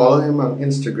 You can follow him on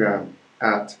Instagram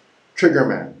at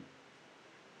Triggerman,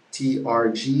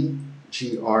 TRGGRMN.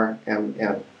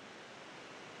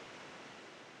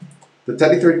 The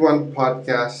Teddy 31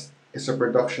 podcast is a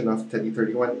production of Teddy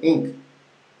 31 Inc.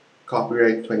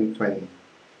 Copyright 2020.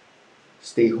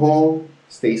 Stay home,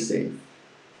 stay safe.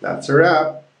 That's a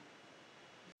wrap.